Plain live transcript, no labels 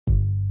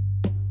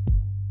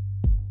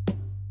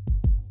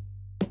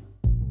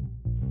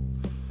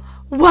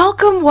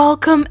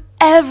Welcome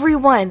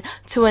everyone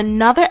to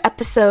another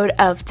episode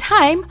of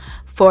Time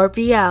for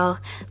BL.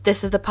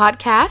 This is the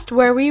podcast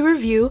where we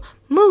review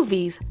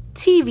movies,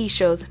 TV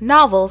shows,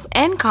 novels,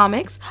 and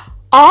comics,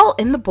 all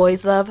in the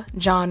boys love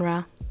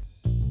genre.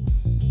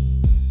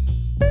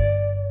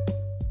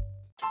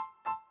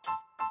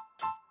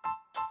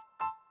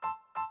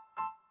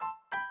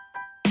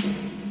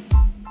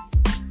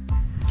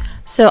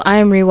 So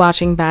I'm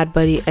rewatching Bad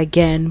Buddy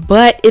again,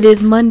 but it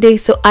is Monday,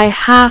 so I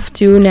have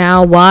to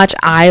now watch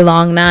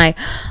AiLongNhai.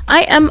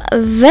 I am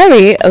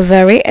very,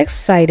 very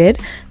excited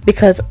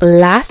because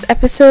last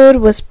episode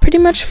was pretty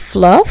much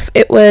fluff.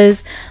 It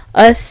was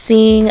us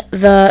seeing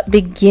the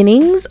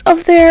beginnings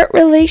of their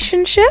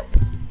relationship,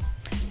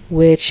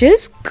 which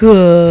is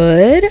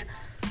good.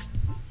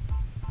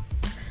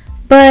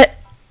 But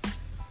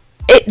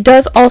it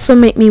does also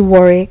make me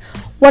worry.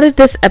 What is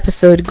this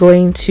episode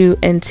going to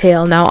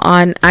entail? Now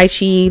on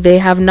iQIYI, they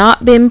have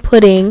not been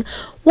putting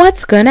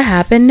what's going to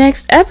happen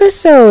next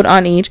episode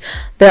on each.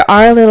 There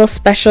are little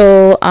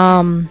specials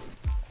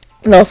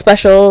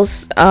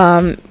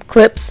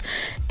clips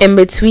in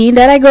between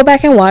that I go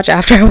back and watch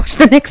after I watch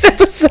the next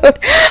episode.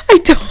 I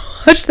don't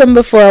watch them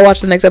before I watch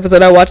the next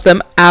episode. I watch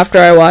them after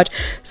I watch.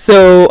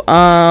 So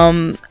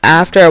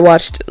after I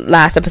watched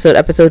last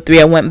episode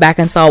 3, I went back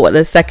and saw what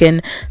the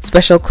second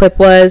special clip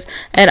was,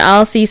 and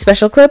I'll see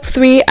special clip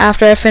 3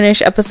 after I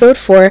finish episode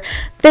 4.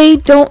 They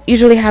don't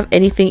usually have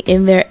anything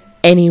in there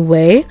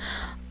anyway.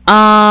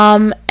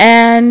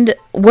 And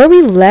where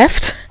we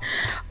left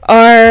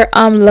our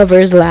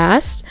lovers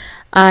last,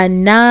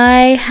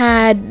 Nhai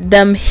had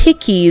them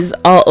hickeys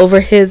all over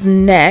his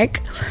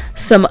neck,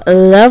 some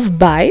love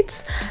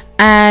bites,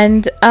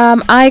 and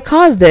I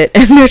caused it,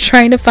 and they're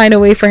trying to find a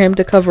way for him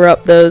to cover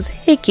up those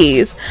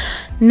hickeys.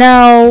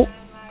 Now,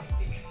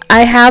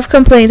 I have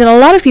complained, and a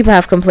lot of people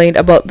have complained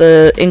about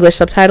the English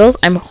subtitles.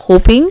 I'm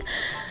hoping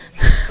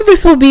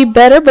this will be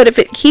better, but if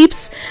it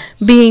keeps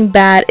being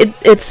bad,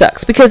 it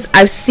sucks, because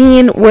I've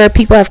seen where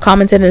people have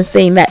commented and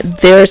saying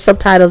that their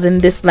subtitles in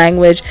this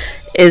language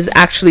is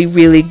actually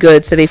really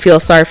good, so they feel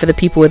sorry for the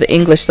people with the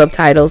English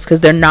subtitles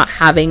because they're not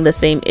having the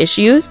same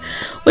issues,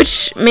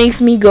 which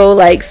makes me go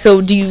like,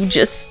 so do you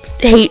just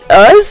hate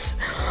us?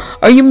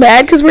 Are you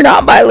mad because we're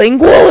not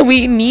bilingual and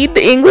we need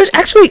the English?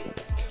 Actually,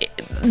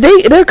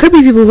 there could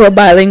be people who are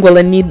bilingual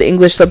and need the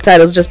English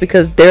subtitles just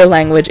because their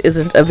language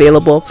isn't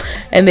available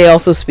and they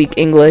also speak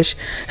English.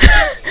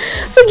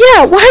 So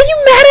yeah, why are you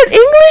mad at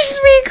English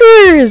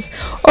speakers?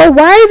 Or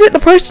why is it the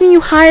person you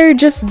hired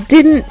just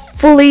didn't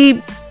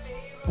fully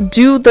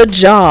do the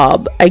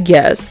job, I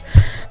guess?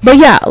 But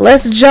yeah,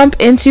 let's jump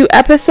into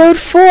episode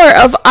 4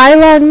 of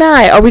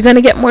AiLongNhai. Are we going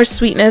to get more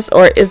sweetness,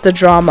 or is the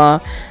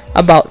drama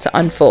about to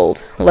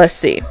unfold? Let's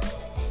see.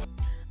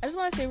 I just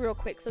want to say real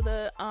quick, so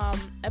the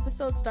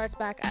episode starts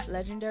back at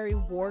Legendary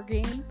War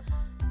Game.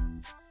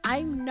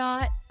 I'm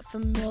not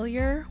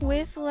familiar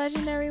with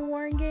Legendary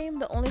War Game.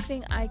 The only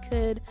thing I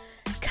could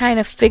kind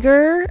of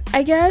figure,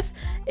 I guess,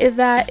 is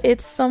that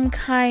it's some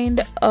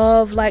kind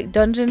of like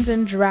Dungeons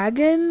and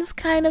Dragons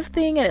kind of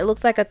thing, and it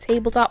looks like a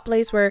tabletop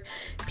place where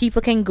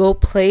people can go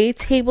play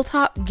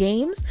tabletop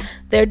games.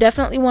 They're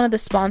definitely one of the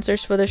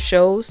sponsors for the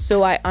show,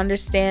 so I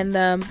understand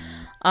them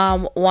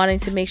wanting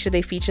to make sure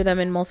they feature them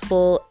in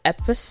multiple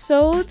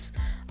episodes.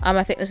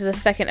 I think this is the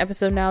second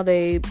episode now.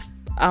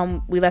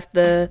 We left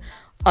the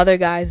other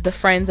guys, the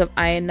friends of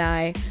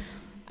AiLongNhai,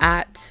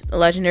 at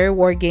Legendary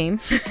War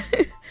Game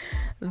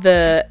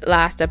the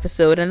last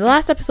episode, and the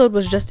last episode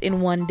was just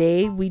in one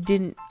day. We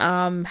didn't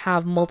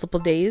have multiple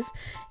days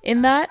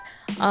in that,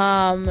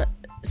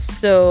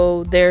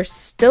 so they're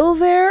still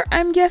there.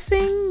 I'm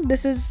guessing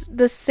this is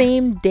the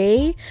same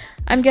day,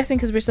 I'm guessing,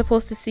 because we're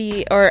supposed to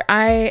see, or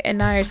I and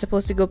Nhai are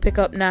supposed to go pick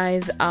up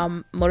Nhai's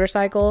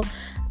motorcycle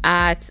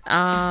at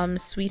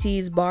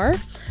Sweetie's bar.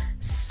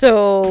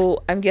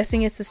 So I'm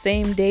guessing it's the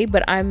same day,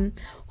 but I'm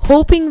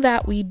hoping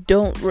that we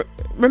don't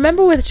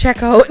remember with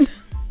checkout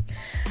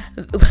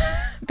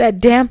that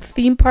damn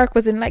theme park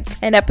was in like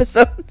 10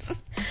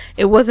 episodes.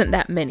 It wasn't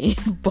that many,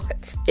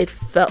 but it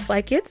felt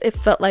like it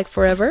felt like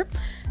forever,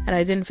 and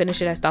I didn't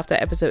finish it. I stopped at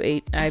episode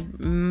 8. I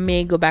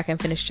may go back and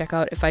finish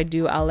checkout. If I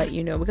do, I'll let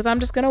you know, because I'm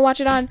just gonna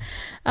watch it on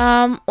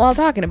while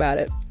talking about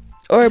it,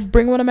 or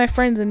bring one of my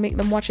friends and make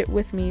them watch it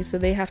with me, so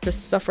they have to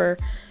suffer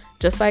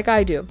just like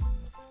I do.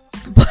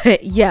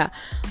 But yeah,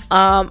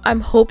 I'm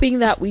hoping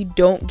that we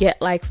don't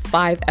get like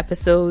 5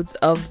 episodes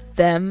of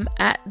them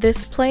at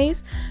this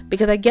place,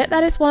 because I get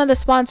that it's one of the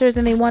sponsors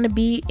and they want to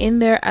be in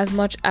there as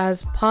much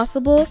as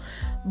possible,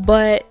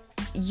 but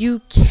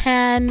you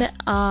can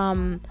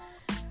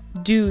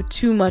do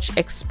too much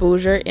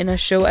exposure in a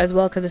show as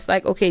well, because it's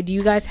like, okay, do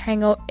you guys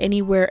hang out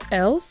anywhere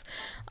else?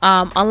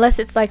 Unless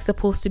it's like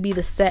supposed to be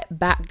the set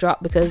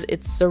backdrop because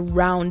it's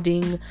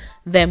surrounding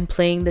them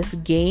playing this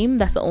game.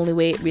 That's the only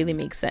way it really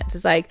makes sense.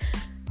 It's like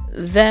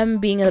them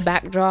being in the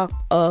backdrop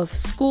of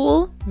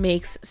school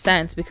makes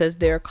sense because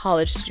they're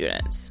college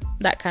students,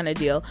 that kind of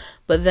deal.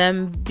 But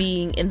them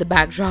being in the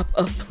backdrop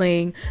of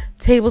playing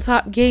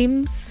tabletop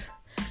games,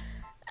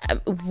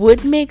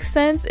 would make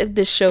sense if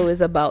this show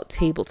is about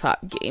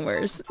tabletop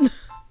gamers.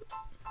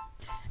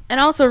 And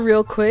also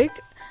real quick,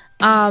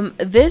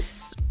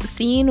 this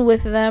scene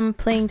with them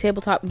playing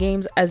tabletop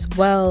games as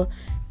well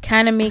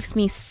kind of makes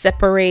me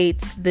separate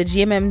the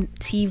GMM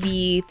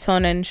TV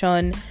Ton and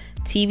Chun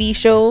TV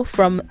show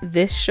from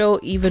this show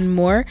even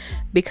more,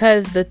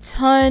 because the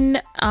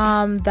Ton,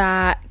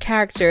 that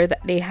character that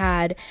they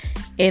had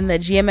in the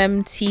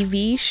GMM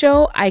TV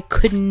show, I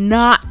could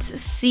not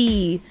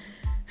see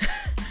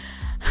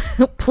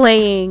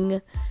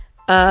playing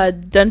a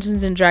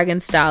Dungeons and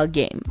Dragons style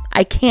game.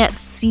 I can't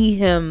see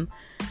him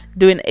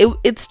doing it.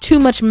 It's too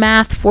much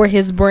math for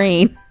his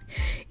brain,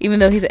 even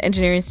though he's an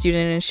engineering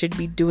student and should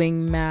be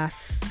doing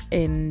math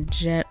in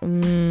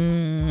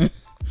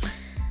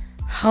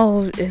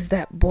how is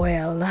that boy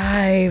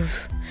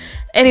alive?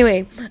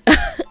 Anyway,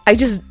 I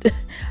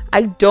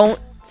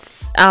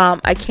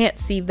can't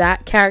see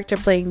that character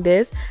playing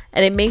this,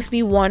 and it makes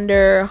me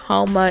wonder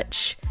how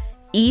much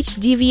each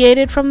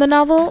deviated from the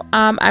novel.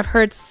 I've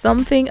heard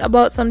something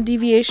about some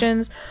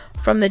deviations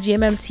from the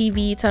GMM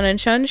TV Ton and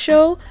Chun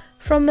show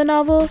from the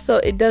novel, so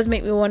it does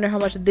make me wonder how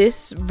much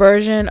this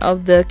version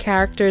of the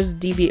characters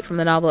deviate from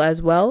the novel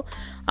as well.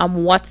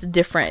 What's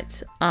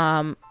different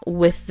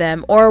with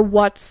them, or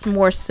what's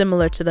more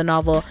similar to the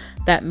novel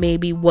that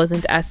maybe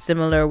wasn't as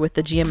similar with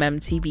the GMM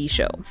TV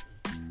show.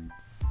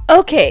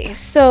 Okay,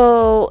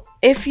 so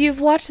if you've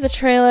watched the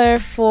trailer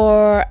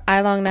for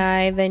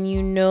AiLongNhai, then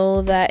you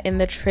know that in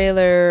the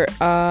trailer,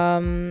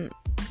 a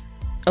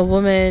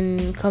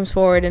woman comes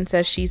forward and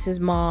says she's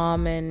his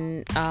mom,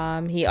 and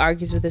he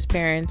argues with his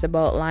parents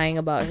about lying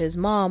about his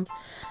mom.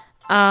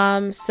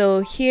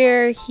 So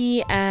here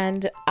he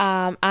and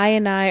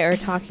AiLongNhai are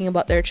talking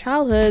about their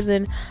childhoods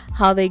and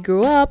how they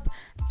grew up,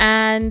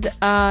 and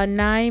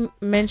Nhai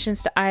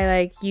mentions to Ai,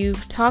 like,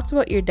 you've talked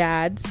about your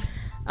dads,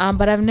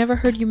 but I've never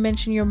heard you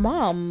mention your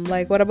mom.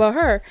 Like, what about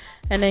her?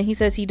 And then he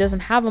says he doesn't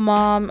have a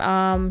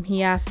mom.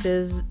 He asked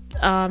his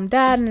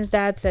dad, and his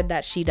dad said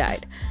that she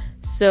died.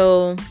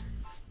 So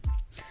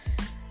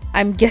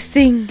I'm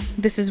guessing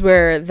this is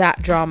where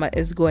that drama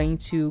is going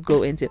to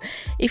go into.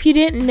 If you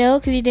didn't know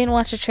because you didn't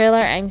watch the trailer,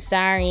 I'm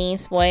sorry.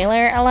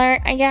 Spoiler alert,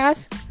 I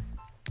guess.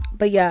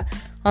 But yeah,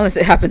 unless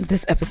it happens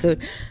this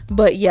episode.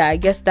 But yeah, I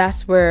guess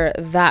that's where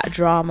that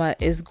drama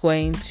is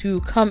going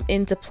to come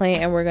into play,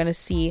 and we're going to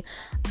see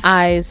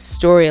Ai's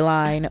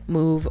storyline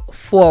move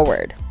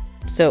forward.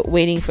 So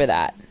waiting for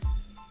that.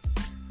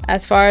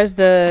 As far as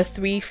the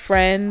three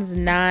friends,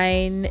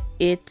 Nine,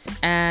 It,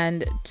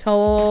 and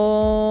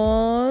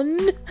Tone,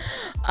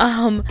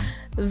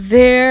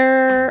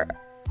 they're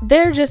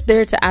just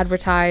there to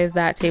advertise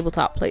that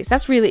tabletop place.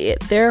 That's really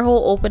it. Their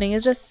whole opening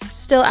is just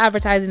still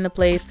advertising the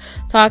place,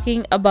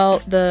 talking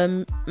about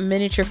the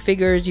miniature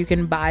figures you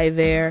can buy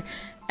there,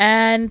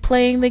 and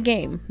playing the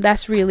game.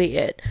 That's really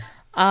it.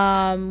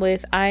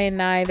 With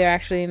AiLongNhai, they're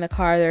actually in the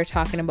car, they're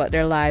talking about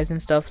their lives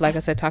and stuff, like I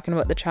said, talking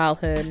about the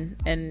childhood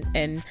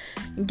and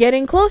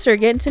getting closer,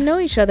 getting to know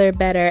each other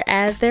better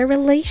as their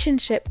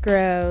relationship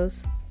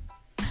grows.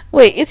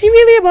 Wait, is he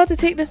really about to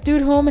take this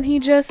dude home and he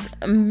just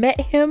met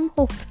him?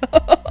 Hold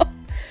up.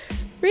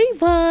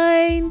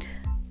 Rewind.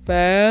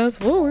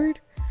 Fast forward.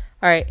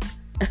 Alright.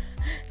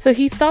 So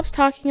he stops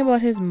talking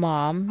about his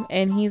mom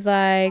and he's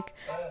like,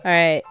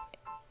 alright,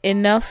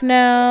 enough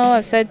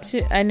now.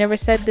 I never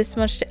said this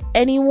much to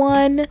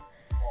anyone.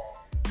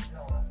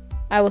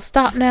 I will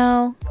stop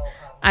now.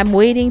 I'm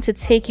waiting to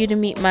take you to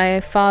meet my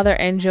father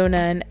and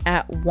Jonan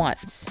at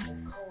once.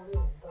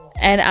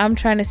 And I'm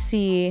trying to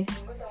see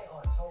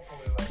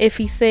if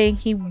he's saying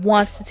he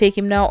wants to take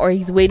him now, or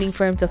he's waiting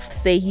for him to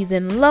say he's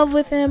in love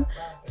with him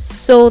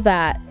so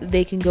that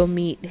they can go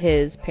meet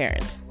his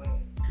parents.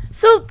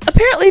 So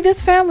apparently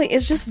this family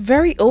is just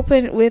very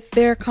open with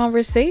their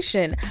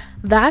conversation.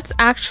 That's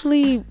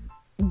actually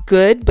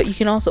good, but you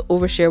can also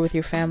overshare with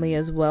your family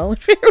as well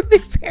with your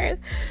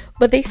parents.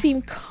 But they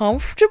seem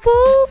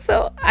comfortable,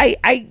 so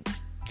I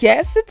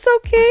guess it's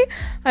okay.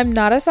 I'm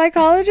not a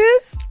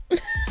psychologist.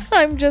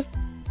 I'm just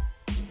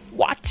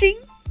watching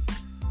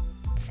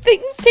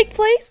things take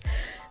place.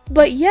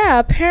 But yeah,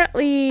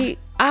 apparently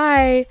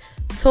I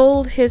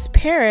told his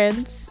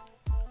parents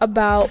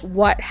about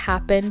what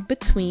happened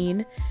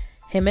between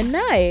him and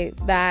Nhai,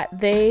 that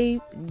they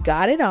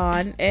got it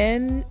on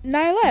and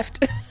Nhai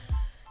left.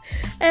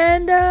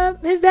 And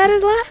his dad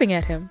is laughing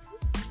at him,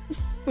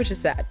 which is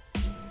sad.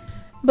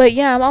 But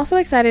yeah, I'm also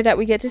excited that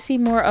we get to see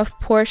more of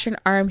Porsche and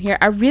Arm here.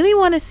 I really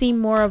want to see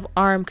more of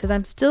Arm because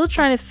I'm still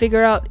trying to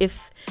figure out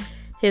if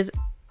his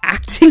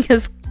acting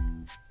is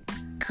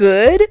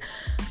good.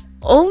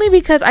 Only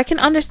because I can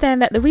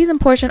understand that the reason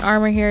Porsche and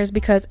Arm are here is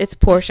because it's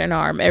Porsche and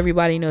Arm.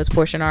 Everybody knows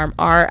Porsche and Arm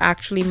are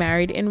actually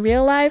married in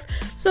real life.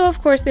 So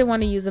of course they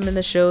want to use them in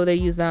the show. They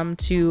use them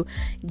to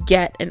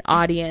get an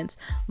audience.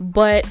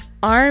 But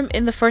Arm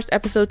in the first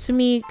episode to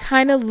me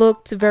kind of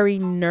looked very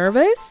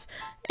nervous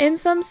in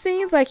some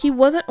scenes. Like he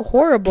wasn't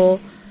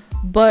horrible,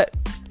 but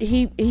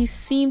he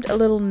seemed a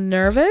little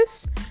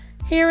nervous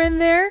here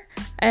and there.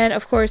 And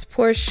of course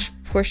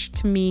Porsche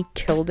to me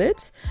killed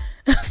it.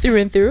 through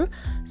and through.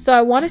 So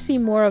I want to see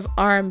more of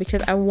Arm,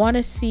 because I want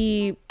to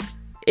see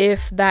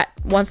if that,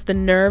 once the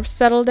nerves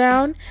settle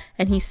down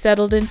and he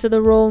settled into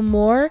the role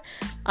more,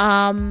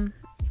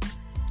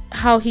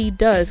 how he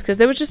does. Because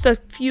there was just a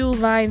few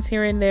lines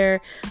here and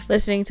there,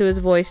 listening to his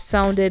voice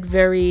sounded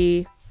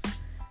very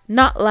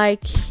not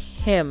like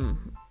him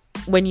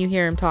when you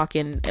hear him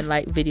talking in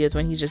like videos,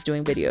 when he's just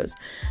doing videos,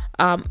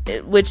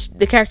 which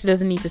the character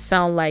doesn't need to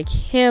sound like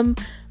him,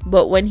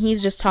 but when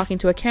he's just talking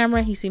to a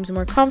camera, he seems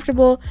more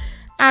comfortable.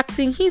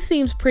 Acting, he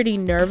seems pretty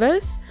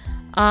nervous.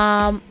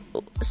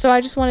 So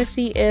I just want to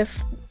see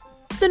if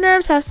the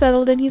nerves have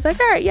settled and he's like,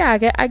 all right, yeah,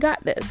 I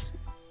got this.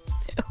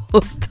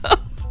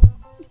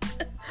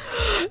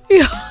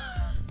 Yeah.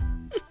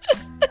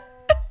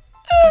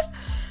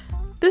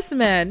 This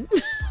man.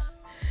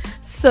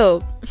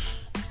 So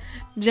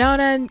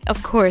Jonah,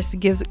 of course,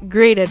 gives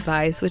great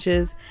advice, which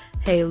is,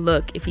 hey,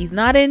 look, if he's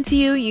not into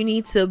you, you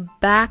need to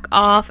back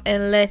off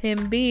and let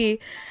him be.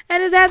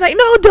 And his dad's like,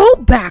 no,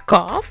 don't back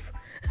off.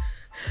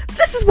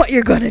 This is what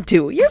you're gonna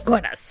do. You're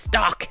gonna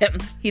stalk him.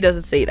 He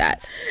doesn't say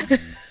that.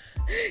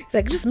 He's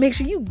like, just make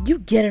sure you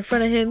get in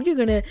front of him. You're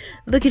gonna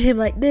look at him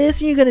like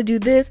this, and you're gonna do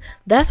this.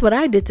 That's what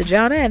I did to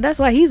Jonah, and that's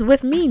why he's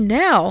with me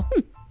now.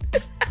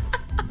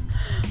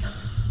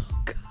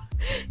 God.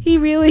 He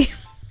really...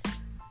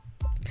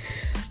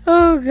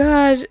 Oh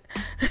gosh.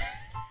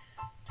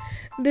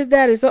 This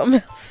dad is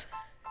something else.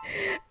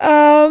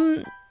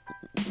 I'm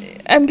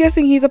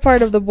guessing he's a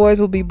part of the Boys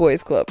Will Be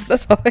Boys Club.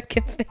 That's all I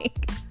can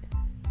think.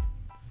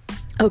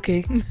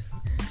 Okay.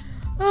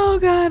 Oh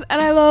god.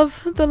 And I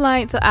love the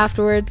line. So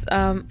afterwards,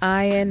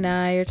 I and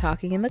Nhai are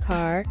talking in the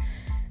car,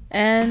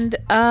 and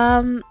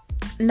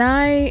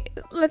Nhai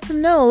lets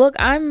him know, look,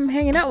 I'm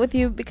hanging out with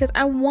you because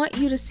I want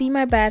you to see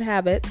my bad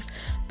habits,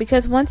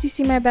 because once you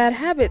see my bad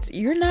habits,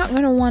 you're not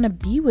going to want to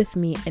be with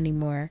me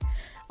anymore.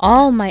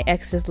 All my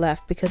exes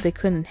left because they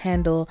couldn't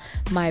handle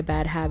my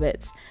bad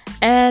habits.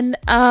 And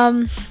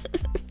my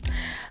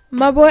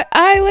boy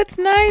I lets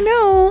Nhai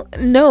know,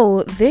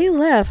 no, they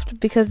left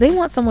because they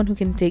want someone who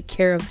can take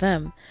care of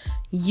them.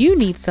 You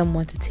need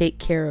someone to take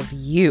care of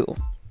you.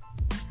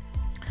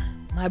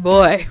 My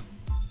boy.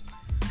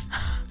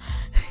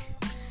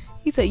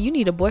 He said, you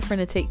need a boyfriend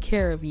to take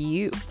care of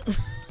you.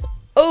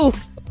 Oh.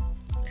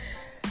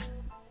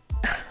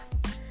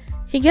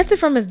 He gets it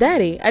from his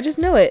daddy. I just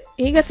know it.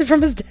 He gets it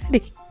from his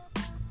daddy.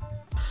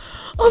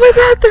 Oh my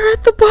god, they're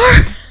at the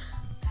bar.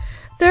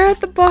 They're at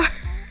the bar.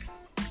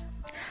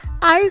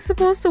 I's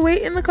supposed to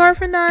wait in the car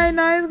for Nhai.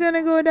 Nhai's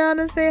gonna go down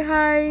and say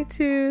hi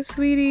to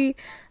Sweetie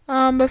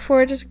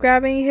before just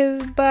grabbing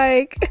his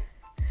bike.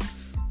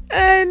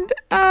 And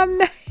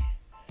Nhai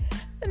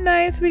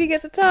and Sweetie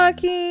gets to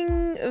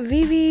talking.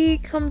 Vivi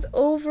comes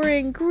over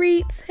and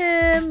greets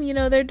him. You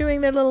know, they're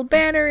doing their little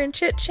banter and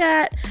chit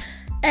chat.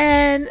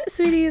 And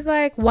Sweetie's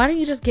like, why don't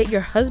you just get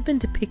your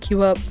husband to pick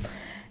you up?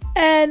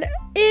 And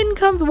in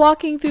comes,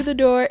 walking through the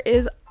door,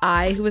 is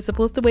I, who was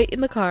supposed to wait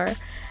in the car.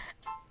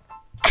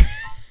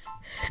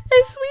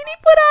 And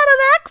Sweetie put on an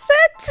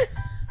accent.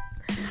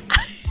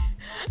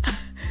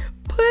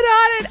 Put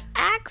on an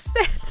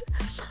accent.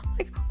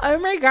 Like, oh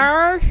my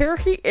god, here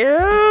he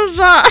is.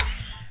 How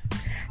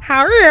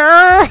are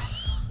you?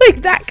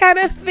 Like that kind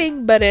of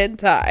thing, but in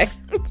Thai.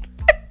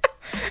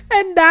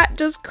 And that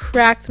just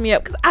cracked me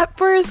up. Because at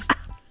first,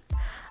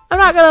 I'm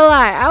not gonna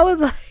lie, I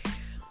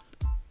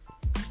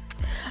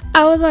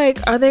was like,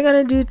 are they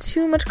gonna do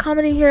too much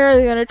comedy here? Are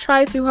they gonna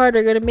try too hard?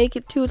 Are they gonna make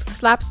it too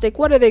slapstick?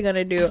 What are they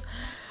gonna do?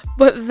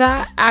 But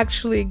that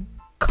actually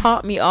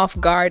caught me off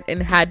guard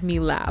and had me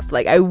laugh.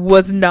 Like, I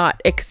was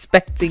not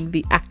expecting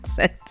the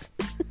accent.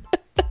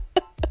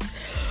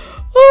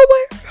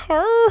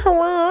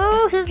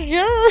 Oh my god.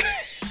 Yeah.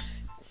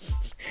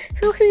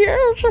 Here he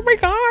is. Oh my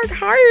god.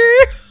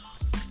 Hi.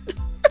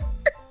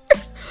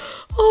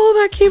 Oh,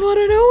 that came out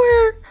of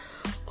nowhere.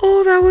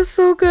 Oh, that was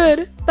so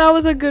good. That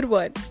was a good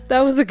one.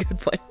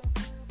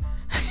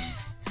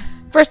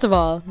 First of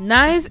all,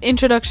 Nhai's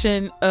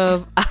introduction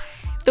of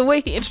the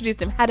way he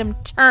introduced him had him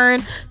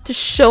turn to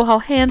show how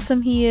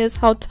handsome he is,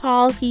 how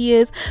tall he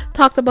is,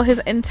 talked about his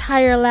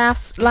entire life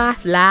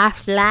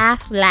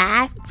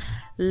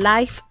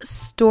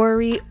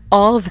story.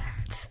 All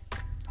that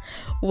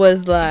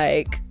was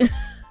like,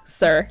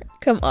 sir,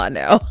 come on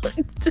now.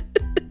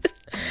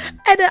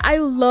 And I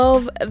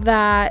love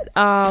that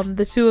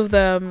the two of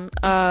them,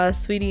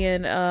 Sweetie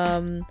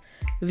and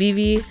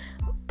Vivi,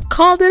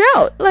 called it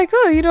out, like,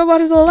 oh, you know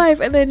about his whole life,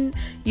 and then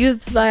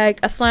used like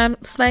a slang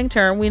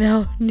term. We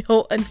know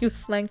a new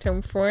slang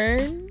term for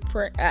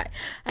I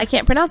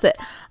can't pronounce it.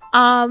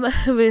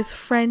 With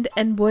friend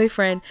and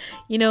boyfriend,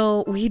 you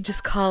know, we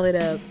just call it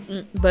a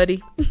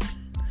buddy,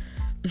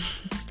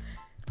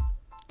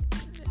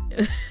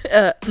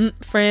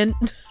 friend.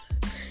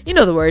 You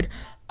know the word.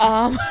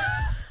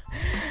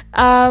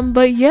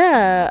 But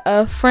yeah,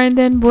 a friend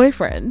and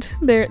boyfriend.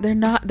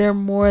 They're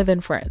more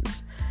than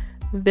friends.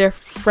 They're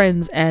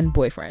friends and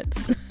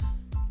boyfriends.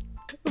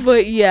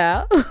 But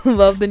yeah,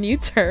 love the new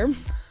term.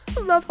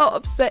 Love how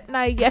upset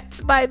Nhai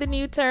gets by the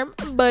new term.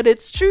 But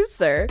it's true,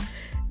 sir.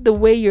 the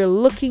way you're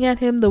looking at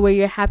him, the way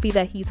you're happy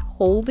that he's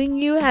holding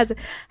you, has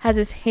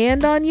his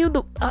hand on you.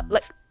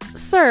 Like,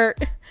 sir,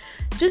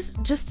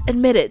 just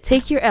admit it.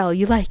 Take your L.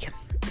 You like him.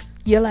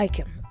 You like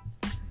him.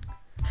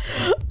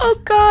 Oh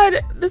God,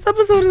 this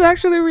episode is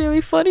actually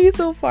really funny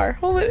so far.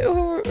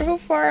 How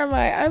far am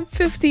I? I'm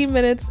 15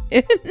 minutes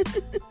in.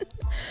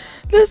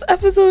 This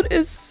episode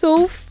is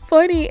so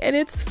funny, and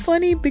it's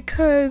funny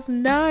because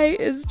Nhai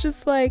is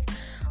just like,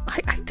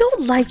 I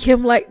don't like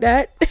him like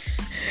that.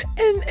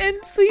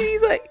 and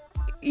Sweetie's like,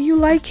 you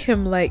like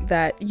him like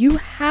that. You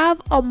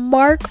have a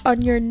mark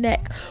on your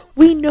neck.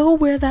 We know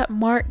where that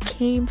mark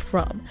came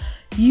from.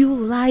 You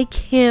like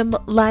him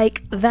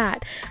like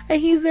that. And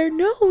he's there,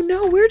 no,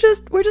 we're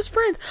just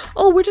friends.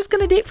 Oh, we're just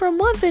gonna date for a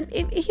month and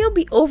he'll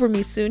be over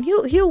me soon.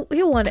 He'll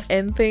want to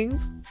end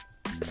things.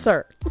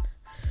 Sir,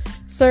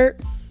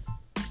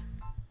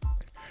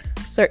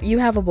 you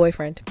have a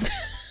boyfriend.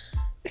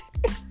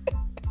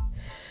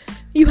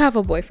 You have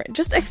a boyfriend.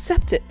 Just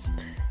accept it.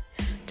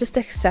 Just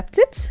accept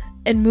it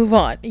and move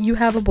on. You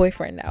have a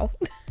boyfriend now.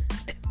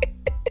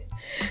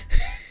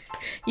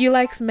 You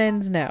likes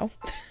men's now.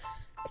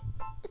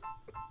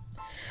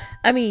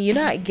 I mean, you're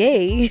not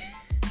gay,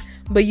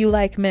 but you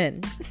like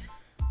men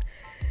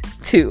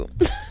too.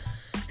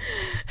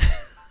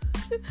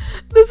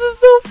 This is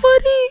so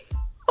funny.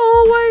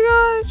 Oh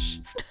my gosh.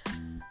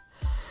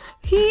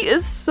 He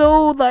is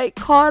so like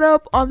caught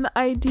up on the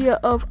idea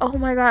of, oh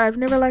my God, I've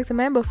never liked a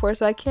man before,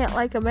 so I can't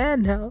like a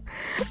man now.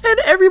 And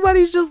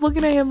everybody's just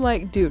looking at him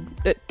like, dude,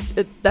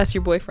 that's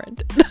your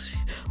boyfriend.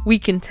 We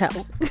can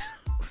tell.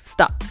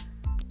 Stop.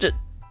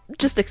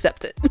 Just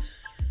accept it.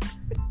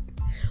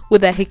 With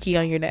that hickey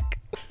on your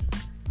neck.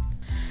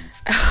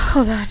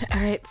 Hold on. All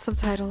right,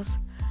 subtitles.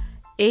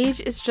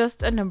 Age is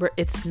just a number.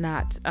 It's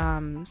not.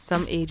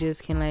 Some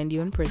ages can land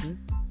you in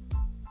prison.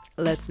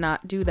 Let's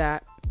not do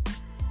that.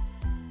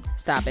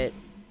 Stop it.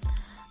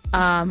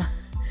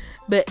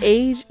 But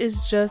age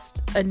is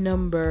just a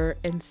number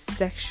and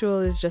sexual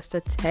is just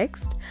a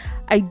text.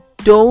 I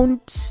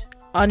don't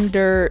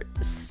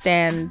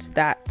understand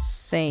that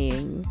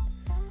saying.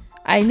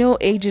 I know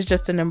age is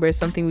just a number is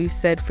something we've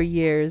said for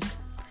years.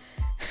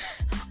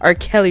 R.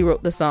 Kelly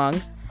wrote the song.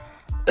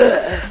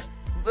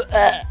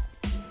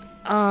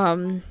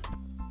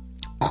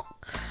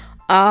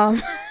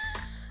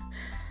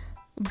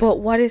 But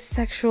what is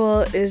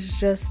sexual is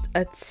just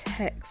a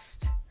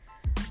text.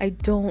 I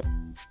don't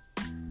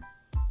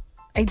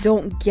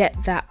get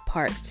that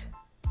part.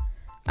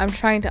 I'm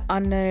trying to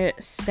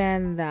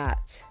understand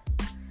that.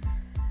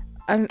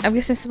 I'm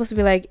guessing it's supposed to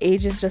be like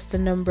age is just a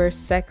number,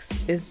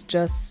 sex is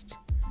just...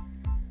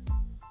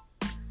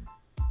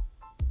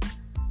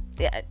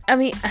 I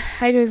mean,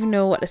 I don't even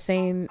know what the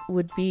saying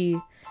would be.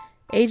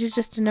 Age is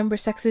just a number,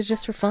 sex is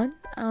just for fun?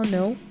 I don't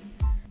know.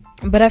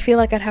 But I feel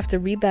like I'd have to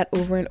read that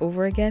over and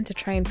over again to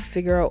try and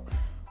figure out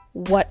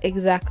what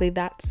exactly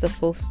that's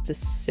supposed to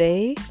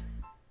say.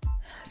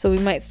 So we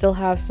might still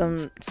have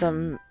some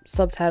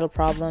subtitle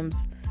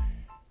problems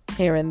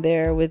here and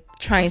there with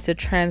trying to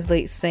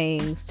translate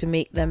sayings to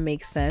make them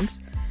make sense.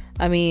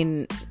 I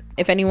mean,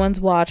 if anyone's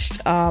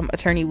watched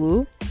Attorney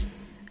Woo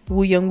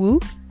Young Woo,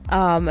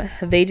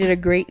 they did a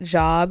great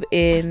job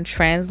in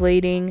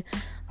translating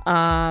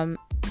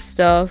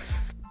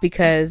stuff,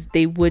 because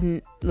they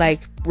wouldn't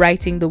like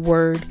writing the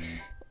word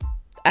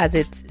as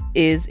it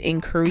is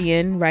in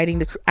Korean. Writing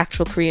the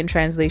actual Korean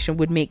translation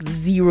would make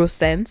zero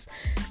sense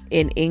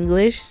in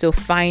English, so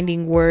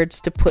finding words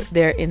to put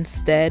there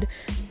instead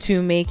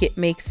to make it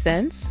make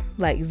sense,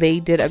 like they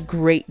did a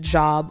great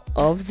job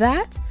of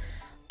that.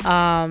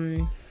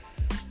 And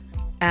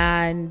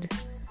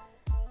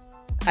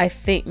I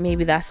think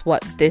maybe that's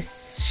what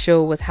this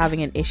show was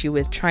having an issue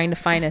with, trying to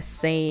find a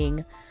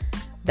saying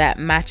that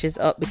matches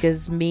up,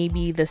 because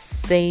maybe the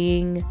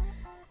saying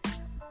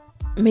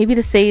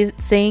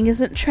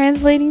isn't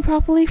translating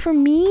properly for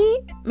me.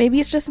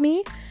 Maybe it's just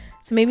me.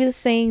 So maybe the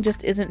saying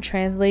just isn't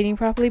translating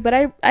properly.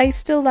 But I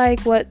still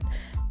like what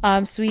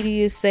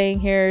Sweetie is saying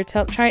here.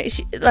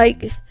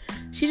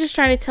 She's just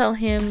trying to tell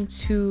him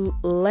to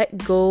let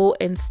go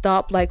and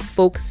stop like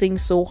focusing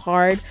so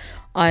hard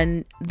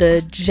on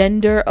the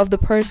gender of the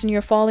person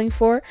you're falling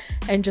for,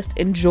 and just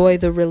enjoy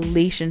the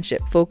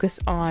relationship.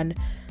 Focus on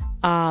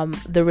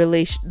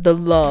the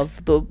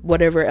love, the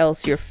whatever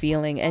else you're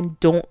feeling, and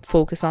don't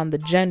focus on the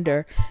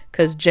gender,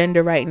 because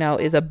gender right now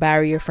is a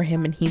barrier for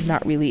him, and he's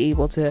not really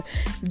able to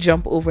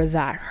jump over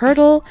that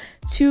hurdle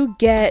to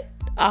get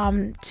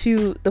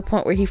to the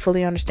point where he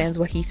fully understands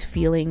what he's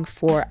feeling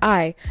for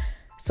I.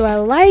 So I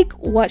like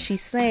what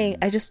she's saying.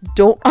 I just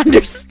don't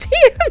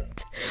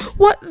understand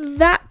what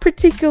that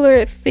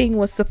particular thing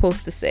was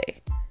supposed to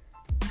say.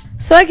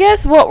 So I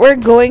guess what we're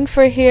going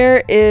for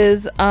here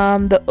is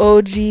the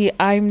OG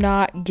I'm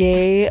not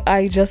gay,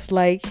 I just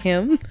like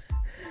him.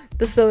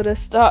 The soda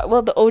star,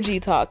 well, the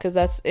OG talk, because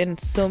that's in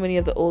so many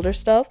of the older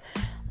stuff.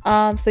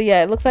 So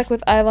yeah, it looks like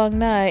with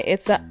AiLongNhai,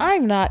 it's a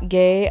I'm not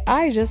gay,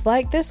 I just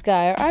like this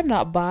guy. Or I'm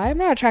not bi, I'm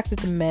not attracted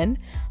to men,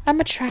 I'm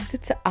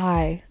attracted to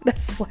I.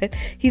 That's what,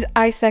 he's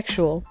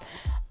bisexual.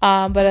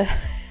 But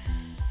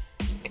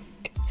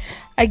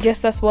I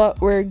guess that's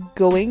what we're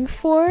going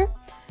for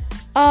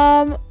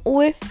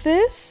with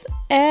this.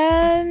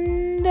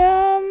 And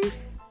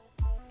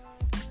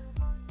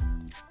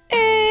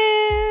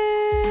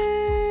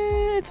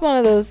it's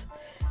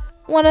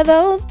one of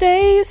those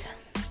days.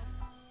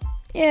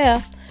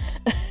 Yeah.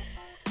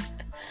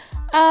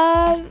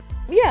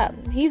 Yeah,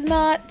 he's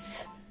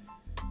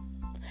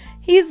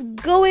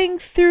going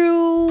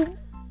through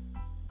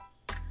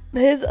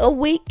his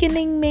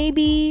awakening,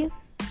 maybe,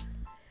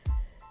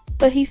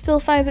 but he still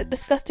finds it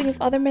disgusting if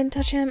other men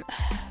touch him.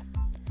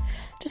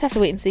 Just have to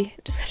wait and see.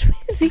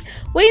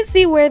 Wait and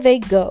see where they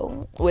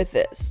go with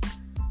this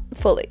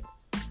fully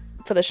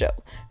for the show,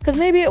 because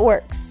maybe it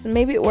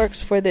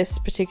works for this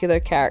particular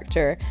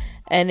character,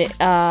 and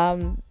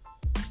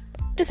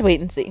just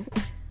wait and see.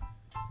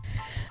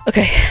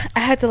 Okay,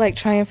 I had to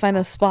try and find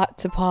a spot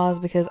to pause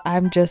because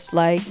I'm just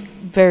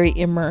very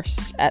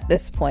immersed at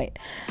this point.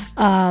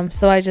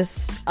 So I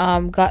just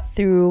got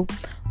through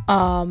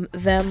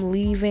them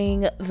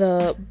leaving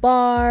the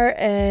bar,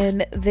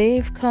 and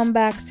they've come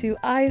back to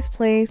Ai's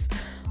place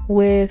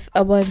with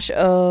a bunch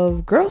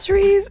of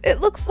groceries,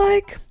 it looks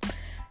like,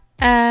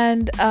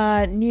 and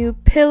new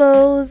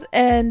pillows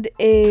and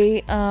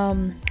a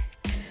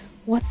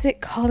what's it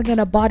called again,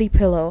 a body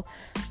pillow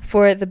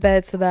for the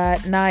bed, so that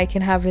Nhai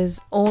can have his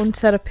own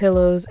set of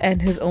pillows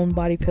and his own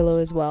body pillow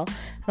as well.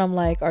 And I'm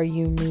like, are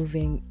you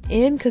moving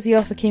in? Because he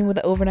also came with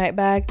an overnight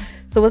bag.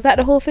 So was that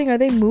the whole thing? Are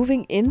they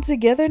moving in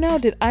together now?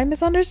 Did I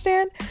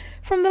misunderstand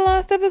from the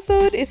last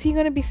episode? Are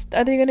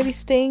they going to be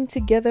staying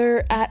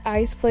together at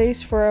Ai's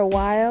place for a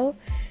while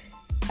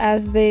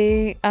as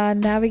they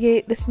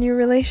navigate this new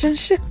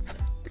relationship?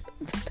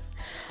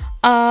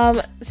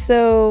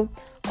 So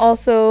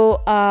also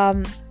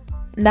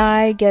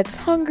Nhai gets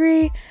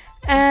hungry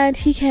and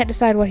he can't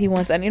decide what he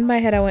wants, and in my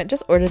head I went,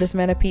 just order this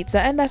man a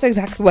pizza, and that's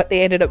exactly what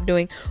they ended up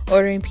doing,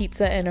 ordering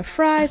pizza and a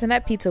fries, and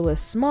that pizza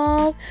was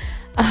small,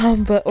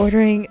 but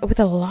ordering with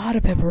a lot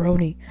of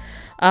pepperoni.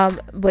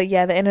 But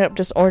yeah, they ended up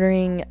just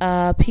ordering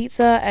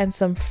pizza and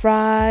some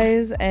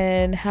fries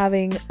and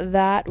having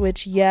that,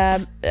 which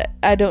I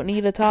don't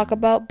need to talk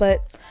about, but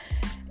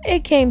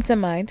it came to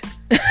mind.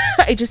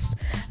 I just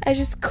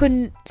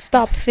couldn't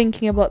stop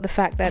thinking about the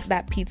fact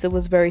that pizza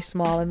was very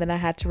small, and then I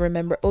had to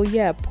remember, oh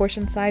yeah,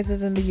 portion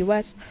sizes in the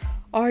US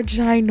are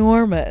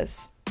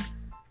ginormous.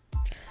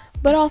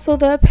 But also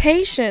the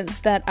patience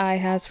that I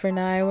has for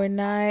Nhai, where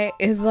Nhai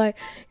is he's like,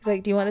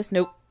 do you want this?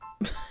 Nope.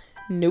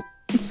 Nope.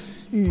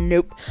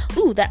 Nope.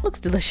 Ooh, that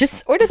looks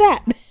delicious. Order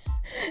that.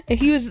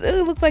 And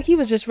it looks like he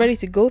was just ready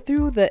to go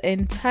through the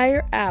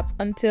entire app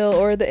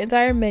the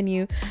entire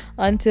menu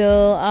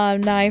until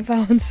Nhai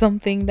found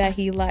something that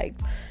he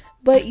liked.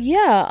 But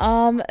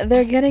yeah,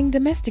 they're getting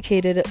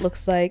domesticated, it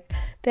looks like.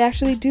 They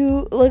actually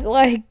do look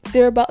like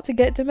they're about to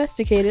get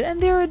domesticated, and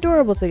they're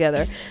adorable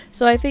together.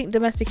 So I think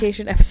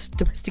domesticated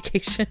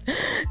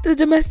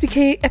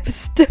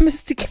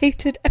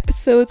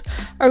episodes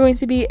are going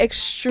to be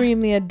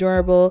extremely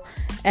adorable,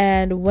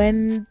 and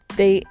when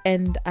they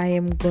end, I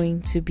am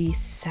going to be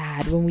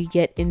sad when we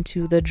get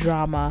into the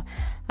drama.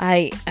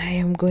 I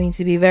am going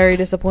to be very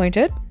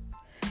disappointed.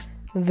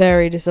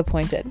 Very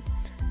disappointed.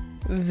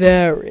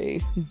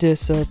 Very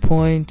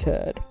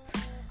disappointed.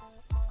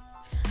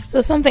 So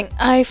something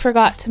I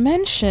forgot to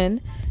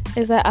mention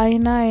is that I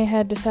and I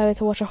had decided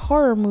to watch a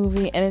horror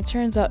movie, and it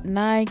turns out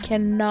Nhai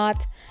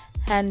cannot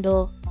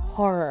handle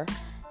horror.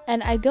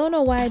 And I don't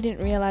know why I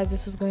didn't realize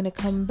this was going to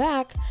come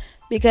back,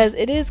 because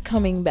it is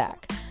coming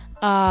back.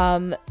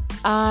 Nhai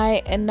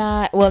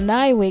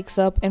wakes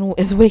up and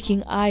is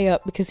waking Ai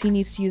up because he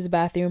needs to use the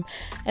bathroom.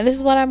 And this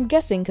is what I'm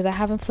guessing, because I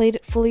haven't played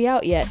it fully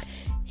out yet.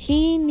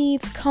 He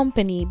needs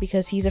company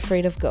because he's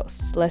afraid of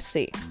ghosts. Let's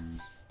see.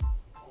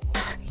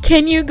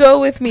 Can you go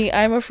with me?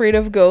 I'm afraid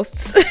of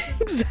ghosts.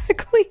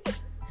 Exactly.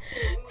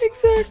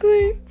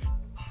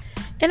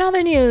 In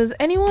other news,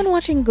 anyone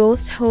watching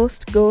Ghost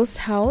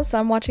House?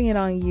 I'm watching it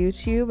on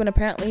YouTube, and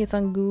apparently it's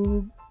on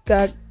Goo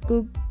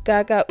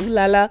Gaga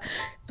Ulala.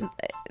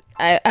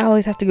 I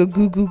always have to go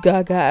Goo Goo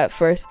Gaga at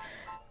first.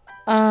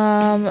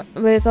 But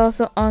it's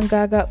also on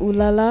Gaga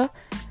Ulala.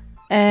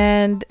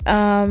 And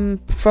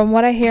from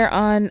what I hear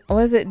on,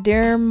 was it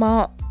Dear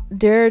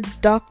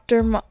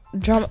Doctor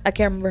Drama? I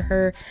can't remember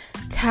her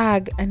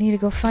tag. I need to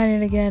go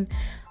find it again.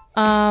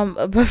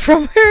 But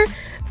from her,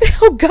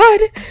 oh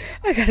god,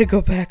 I gotta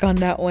go back on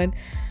that one.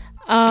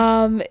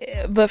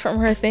 But from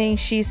her thing,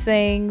 she's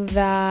saying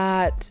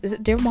that, is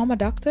it Dear Mama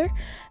Doctor?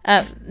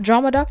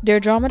 Drama Doctor? The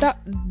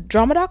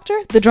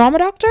Drama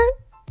Doctor?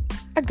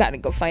 I gotta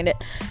go find it.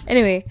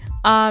 Anyway,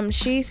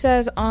 she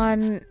says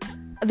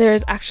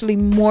there's actually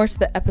more to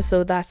the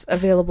episode that's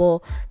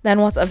available than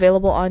what's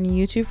available on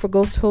YouTube for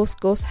Ghost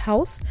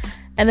House.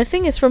 And the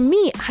thing is, for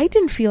me, I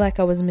didn't feel like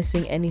I was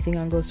missing anything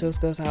on Ghost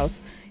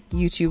House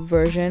YouTube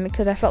version,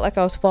 because I felt like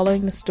I was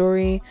following the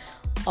story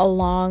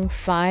along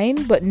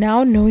fine. But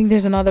now, knowing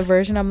there's another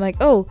version, I'm like,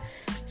 oh,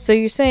 so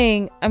you're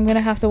saying I'm gonna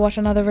have to watch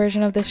another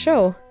version of this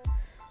show?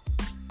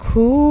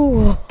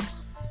 Cool.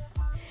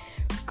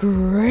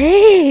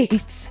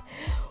 Great.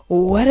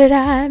 What did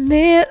I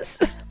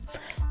miss?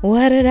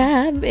 What did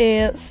I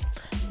miss?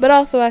 But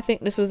also, I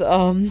think this was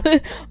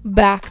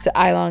back to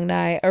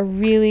AiLongNhai, a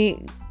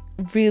really,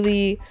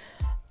 really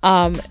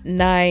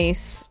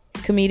nice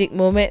comedic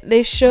moment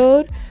they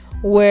showed,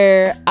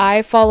 where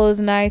I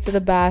follows Nhai to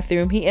the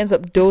bathroom. He ends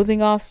up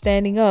dozing off,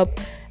 standing up,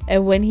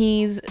 and when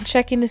he's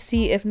checking to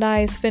see if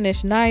Nhai is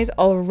finished, Nhai's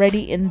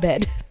already in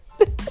bed.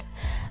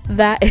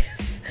 That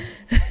is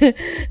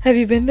have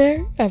you been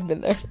there? I've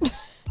been there.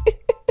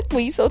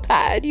 When you're so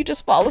tired you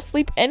just fall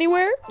asleep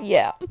anywhere.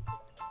 Yeah.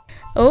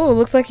 Oh,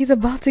 looks like he's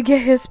about to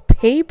get his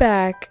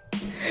payback.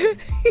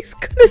 He's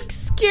gonna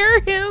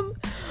scare him.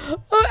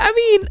 Oh, I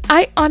mean,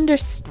 I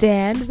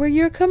understand where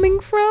you're coming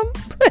from,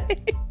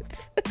 but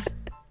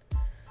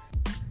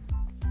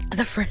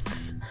the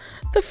friends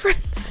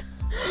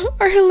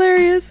are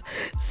hilarious.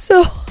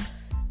 So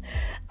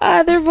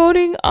they're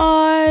voting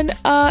on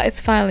it's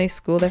finally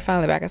school. They're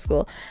finally back at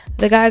school.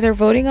 The guys are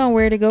voting on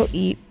where to go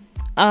eat.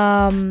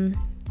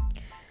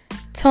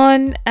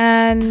 Ton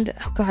and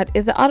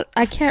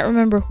I can't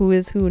remember who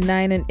is who.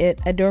 Nine and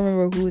It. I don't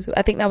remember who is who.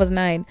 I think that was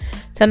Nine.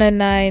 Ton and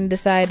Nine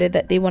decided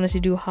that they wanted to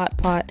do hot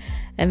pot,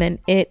 and then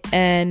It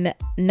and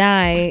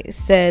Nhai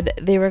said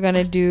they were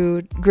gonna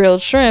do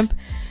grilled shrimp.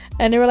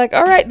 And they were like,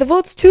 all right, the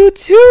vote's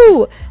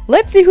 2-2.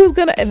 Let's see who's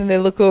gonna. And then they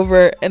look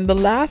over, and the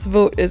last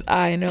vote is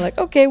I. And they're like,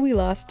 okay, we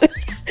lost.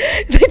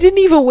 They didn't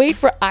even wait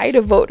for I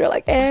to vote. They're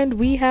like, and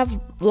we have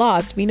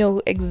lost. We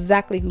know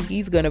exactly who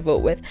he's gonna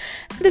vote with.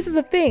 This is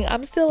the thing.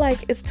 I'm still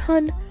like, is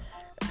Ton?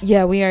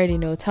 Yeah, we already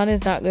know Ton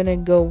is not gonna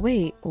go.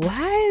 Wait,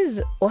 why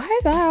is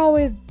I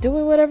always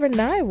doing whatever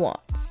Nhai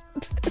wants?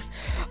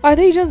 Are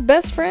they just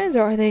best friends,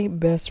 or are they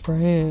best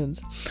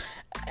friends?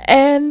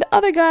 And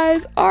other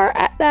guys are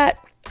at that.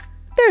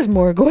 There's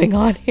more going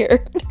on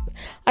here.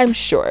 I'm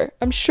sure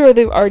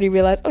they've already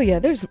realized, oh yeah,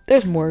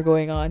 there's more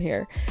going on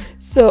here.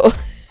 So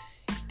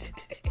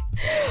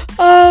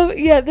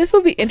yeah, this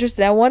will be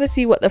interesting. I want to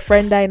see what the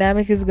friend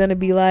dynamic is going to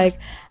be like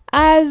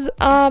as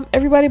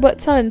everybody but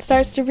Ton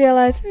starts to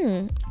realize,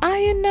 I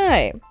and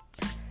Nhai,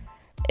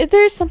 is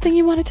there something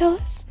you want to tell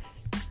us?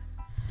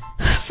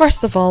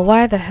 First of all,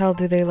 why the hell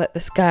do they let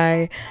this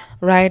guy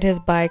ride his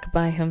bike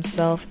by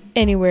himself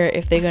anywhere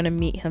if they're going to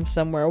meet him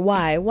somewhere?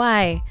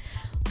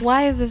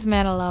 Why is this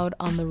man allowed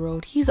on the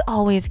road? He's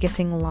always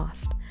getting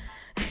lost.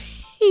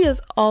 He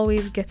is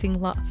always getting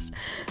lost.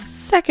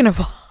 Second of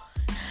all,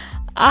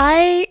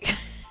 I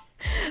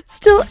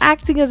still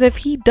acting as if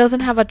he doesn't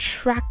have a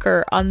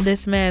tracker on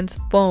this man's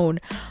phone.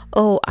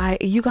 Oh,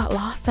 you got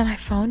lost and I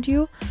found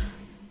you?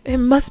 It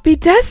must be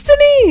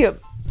destiny.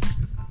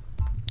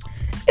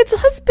 It's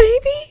us,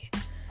 baby.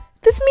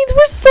 This means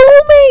we're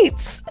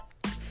soulmates.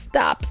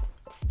 Stop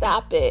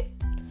it.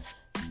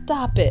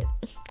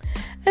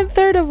 And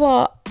third of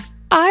all,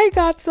 I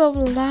got some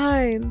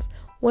lines.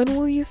 When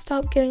will you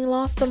stop getting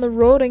lost on the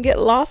road and get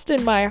lost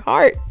in my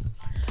heart?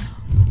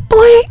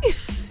 Boy,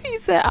 he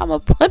said, I'm gonna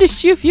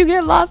punish you if you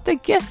get lost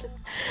again.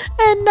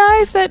 And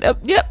I said,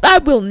 yep, I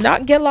will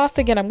not get lost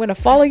again. I'm gonna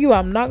follow you.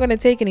 I'm not gonna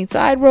take any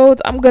side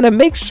roads. I'm gonna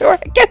make sure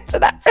I get to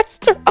that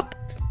restaurant.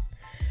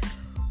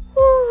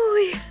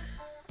 Ooh.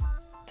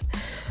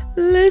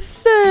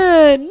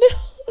 Listen.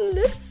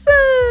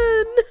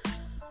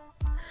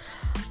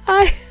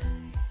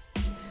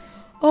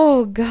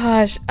 Oh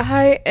gosh,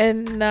 I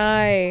and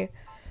Nhai.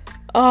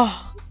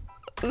 Oh,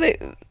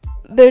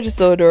 they're just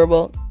so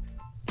adorable.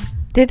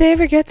 Did they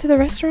ever get to the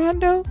restaurant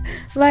though?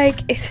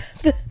 Like,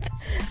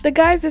 the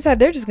guys decide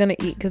they're just gonna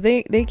eat because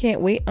they can't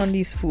wait on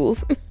these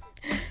fools.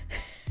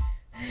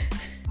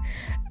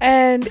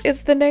 And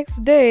it's the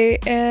next day,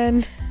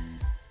 and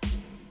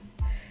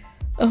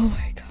oh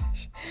my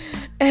gosh,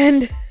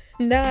 and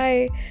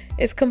Nhai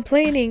is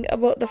complaining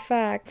about the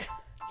fact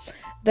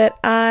that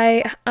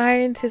I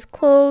ironed his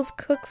clothes,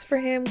 cooks for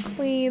him,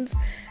 cleans,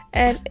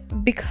 and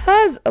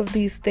because of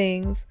these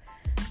things,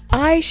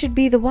 I should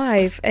be the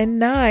wife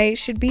and Nhai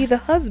should be the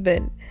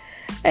husband.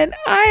 And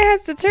I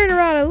has to turn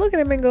around and look at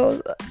him and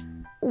go,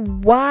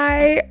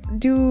 why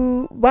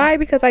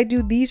because I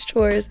do these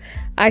chores,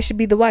 I should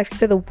be the wife? He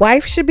said the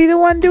wife should be the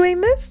one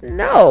doing this?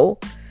 No.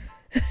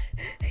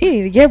 You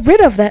need to get rid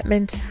of that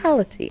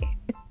mentality.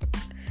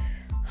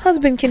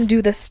 Husband can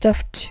do this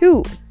stuff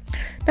too.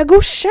 Now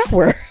go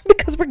shower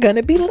because we're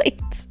gonna be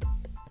late.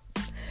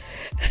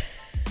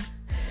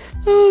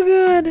 Oh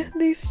god,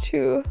 these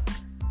two.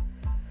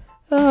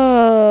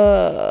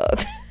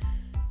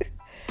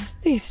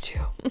 These two.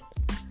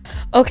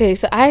 Okay,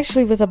 so I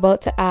actually was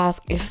about to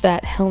ask if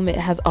that helmet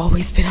has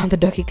always been on the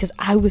ducky because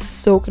I was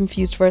so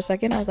confused for a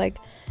second. I was like,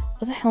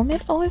 was the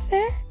helmet always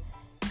there?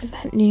 Is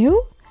that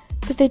new?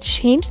 Did they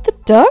change the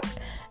duck?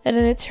 And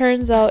then it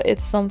turns out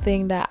it's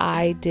something that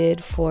I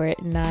did for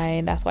Nhai,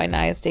 and that's why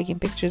Nhai is taking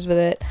pictures with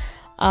it.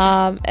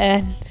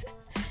 And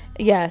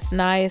yes,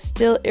 Nhai is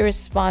still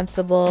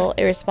Mr.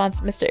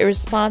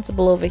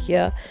 Irresponsible over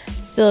here,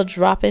 still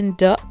dropping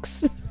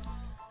ducks.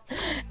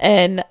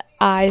 And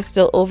I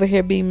still over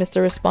here being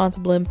Mr.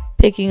 Responsible and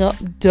picking up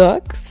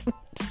ducks.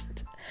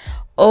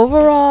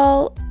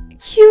 Overall,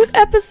 cute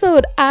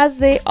episode, as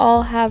they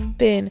all have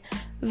been.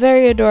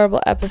 Very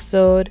adorable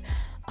episode.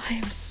 I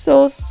am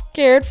so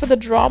scared for the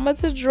drama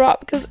to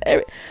drop because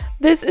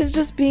this is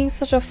just being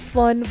such a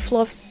fun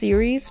fluff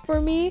series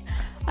for me.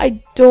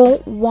 I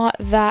don't want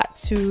that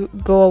to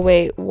go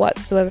away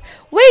whatsoever.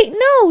 Wait,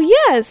 no,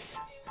 yes.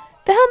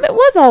 The helmet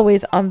was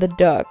always on the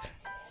duck.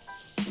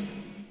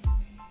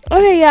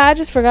 Okay, yeah, I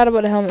just forgot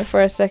about the helmet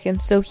for a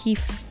second. So he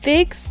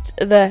fixed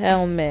the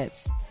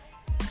helmet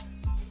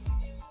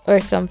or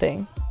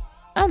something.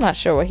 I'm not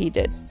sure what he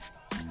did.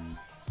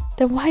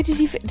 Then why did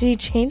he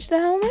change the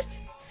helmet?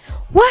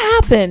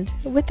 What happened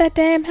with that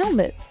damn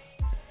helmet?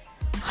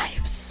 I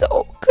am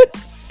so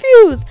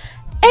confused.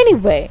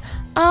 Anyway,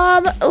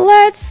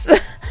 let's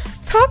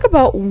talk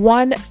about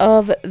one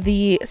of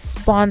the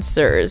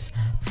sponsors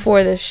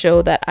for the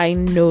show that I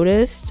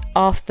noticed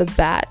off the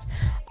bat.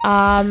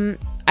 I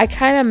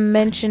kind of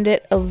mentioned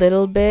it a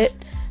little bit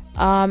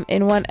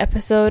in one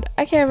episode.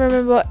 I can't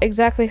remember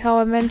exactly how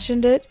I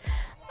mentioned it,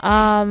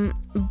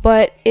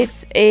 but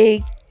it's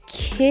a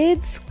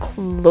kids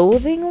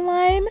clothing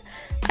line,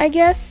 I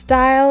guess,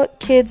 Style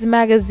Kids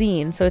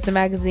magazine. So it's a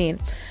magazine.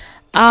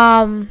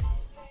 The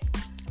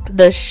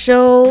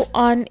show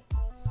on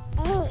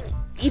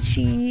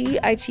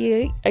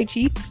Aichi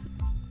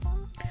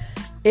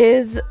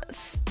is,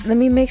 let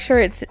me make sure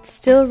it's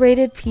still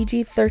rated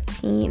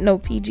PG-13. No,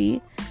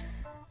 PG.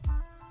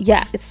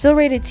 Yeah, it's still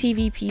rated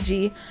TV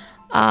PG.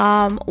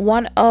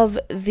 One of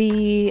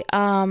the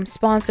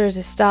sponsors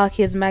is Style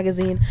Kids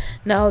magazine.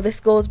 Now, this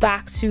goes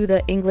back to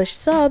the English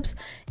subs.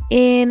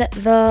 In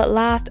the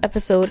last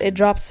episode, it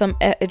dropped an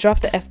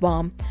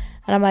F-bomb.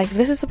 And I'm like,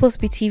 this is supposed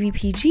to be TV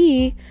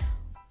PG.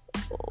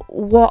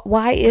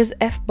 Why is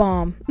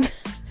F-bomb?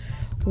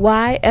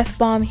 Why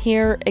F-bomb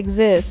here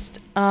exist?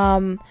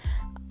 And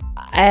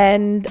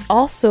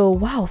also,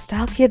 wow,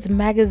 Style Kids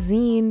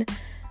magazine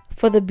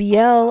for the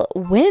BL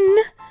win.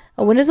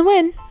 A win is a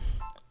win.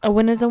 A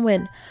win is a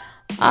win.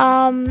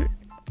 The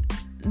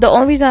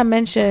only reason I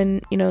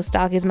mention,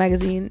 Style Kids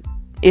magazine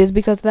is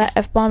because of that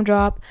F-bomb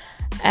drop.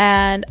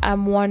 And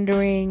I'm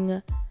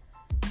wondering,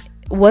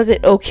 was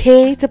it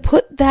okay to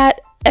put that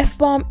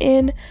F-bomb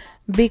in?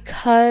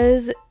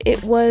 Because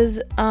it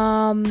was,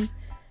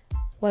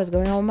 what is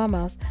going on with my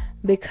mouse?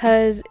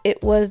 Because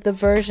it was the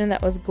version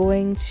that was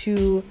going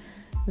to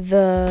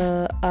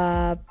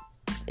the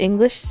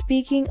English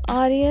speaking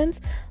audience.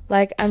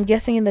 Like, I'm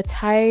guessing in the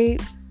Thai,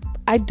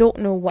 I don't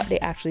know what they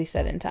actually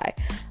said in Thai.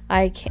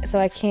 I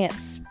can't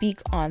speak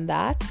on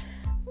that.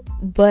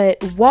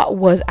 But what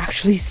was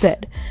actually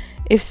said,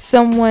 if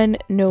someone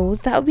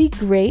knows, that would be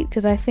great,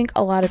 because I think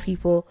a lot of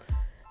people,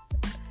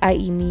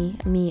 i.e.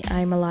 me,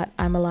 I'm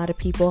a lot of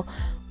people,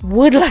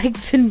 would like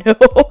to know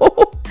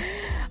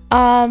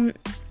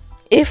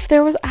if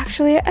there was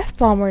actually a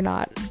F-bomb or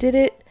not. Did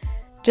it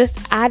just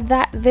add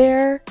that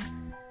there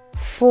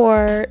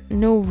for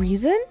no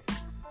reason?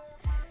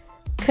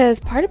 Because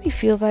part of me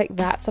feels like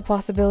that's a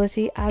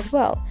possibility as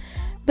well.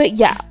 But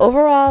yeah,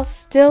 overall,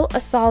 still a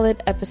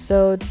solid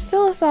episode,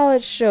 still a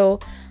solid show.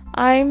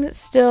 I'm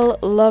still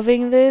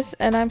loving this,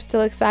 and I'm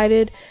still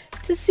excited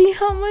to see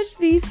how much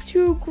these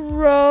two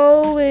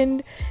grow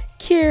and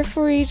care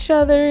for each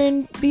other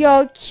and be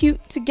all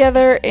cute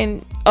together.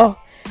 And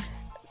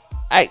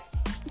I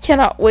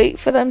cannot wait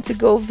for them to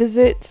go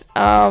visit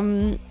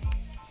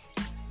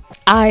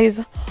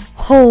Ai's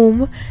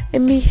home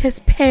and meet his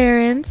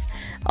parents.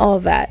 All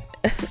that.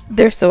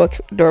 They're so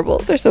adorable.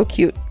 They're so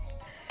cute.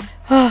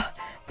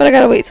 But I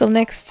gotta wait till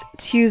next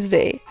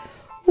Tuesday.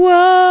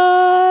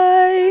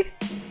 Why?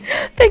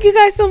 Thank you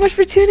guys so much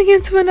for tuning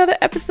in to another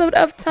episode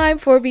of Time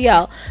for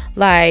BL.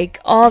 Like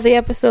all the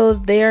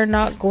episodes, they are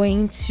not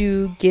going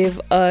to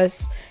give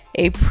us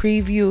a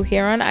preview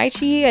here on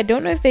Aichi. I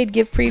don't know if they'd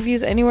give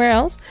previews anywhere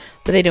else,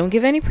 but they don't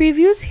give any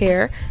previews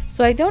here.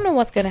 So I don't know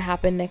what's going to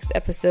happen next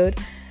episode.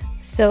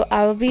 So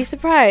I will be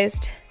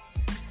surprised.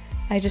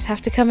 I just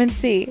have to come and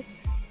see.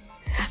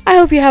 I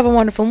hope you have a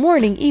wonderful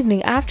morning,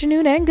 evening,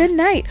 afternoon, and good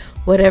night.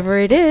 Whatever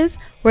it is,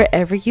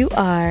 wherever you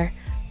are.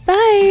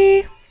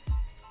 Bye.